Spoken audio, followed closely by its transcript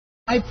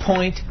High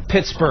Point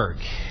Pittsburgh.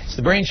 It's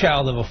the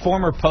brainchild of a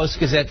former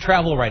Post-Gazette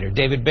travel writer,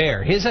 David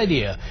Baer. His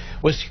idea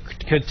was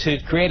to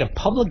create a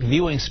public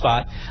viewing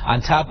spot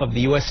on top of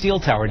the U.S.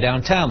 Steel Tower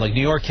downtown, like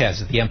New York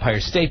has at the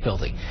Empire State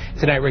Building.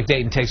 Tonight, Rick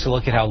Dayton takes a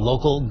look at how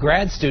local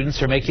grad students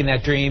are making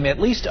that dream at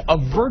least a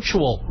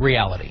virtual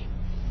reality.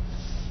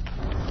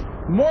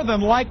 More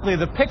than likely,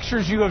 the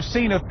pictures you have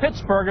seen of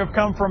Pittsburgh have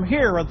come from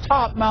here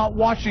atop Mount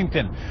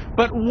Washington.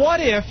 But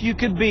what if you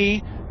could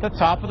be the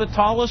top of the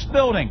tallest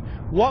building?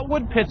 What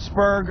would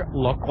Pittsburgh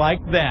look like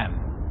then?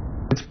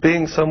 It's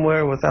being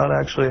somewhere without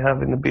actually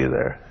having to be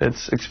there.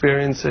 It's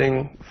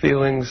experiencing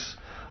feelings,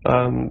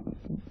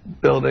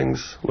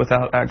 buildings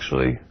without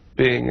actually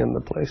being in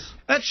the place.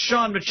 That's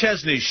Sean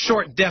McChesney's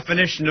short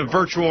definition of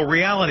virtual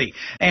reality,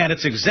 and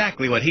it's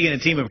exactly what he and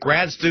a team of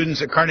grad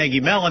students at Carnegie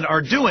Mellon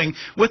are doing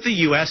with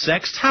the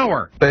USX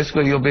Tower.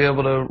 Basically, you'll be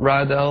able to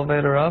ride the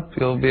elevator up,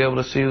 you'll be able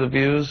to see the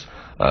views,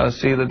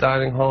 see the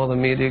dining hall, the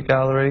media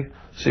gallery,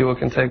 see what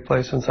can take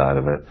place inside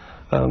of it.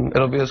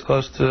 It'll be as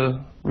close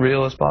to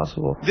real as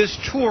possible. This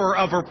tour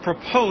of a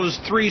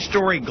proposed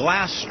three-story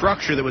glass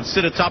structure that would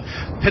sit atop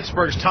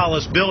Pittsburgh's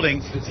tallest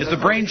building is the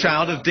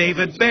brainchild of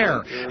David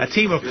Baer. A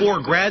team of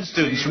 4 grad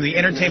students from the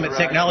Entertainment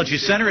Technology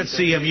Center at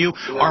CMU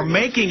are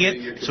making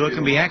it so it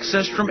can be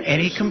accessed from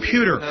any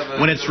computer.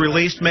 When it's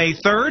released May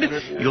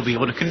 3rd, you'll be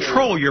able to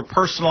control your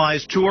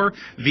personalized tour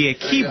via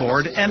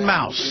keyboard and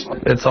mouse.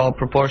 It's all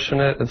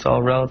proportionate, it's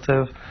all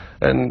relative,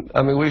 and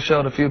I mean, we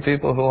showed a few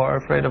people who are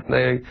afraid of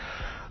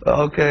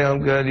okay,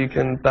 I'm good, you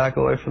can back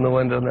away from the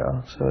window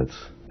now. So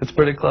it's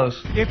pretty close.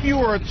 If you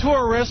were a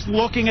tourist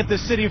looking at the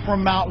city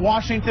from Mount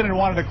Washington and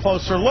wanted a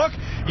closer look,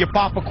 you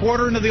pop a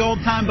quarter into the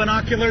old-time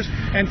binoculars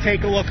and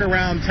take a look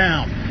around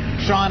town.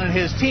 Sean and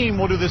his team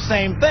will do the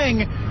same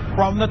thing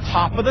from the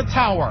top of the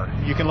tower.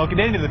 You can look at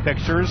any of the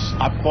pictures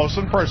up close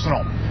and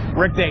personal.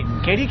 Rick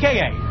Dayton,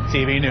 KDKA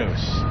TV News.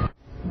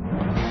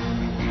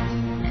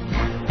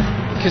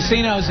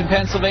 Casinos in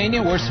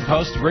Pennsylvania were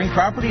supposed to bring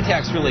property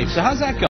tax relief. So how's that going?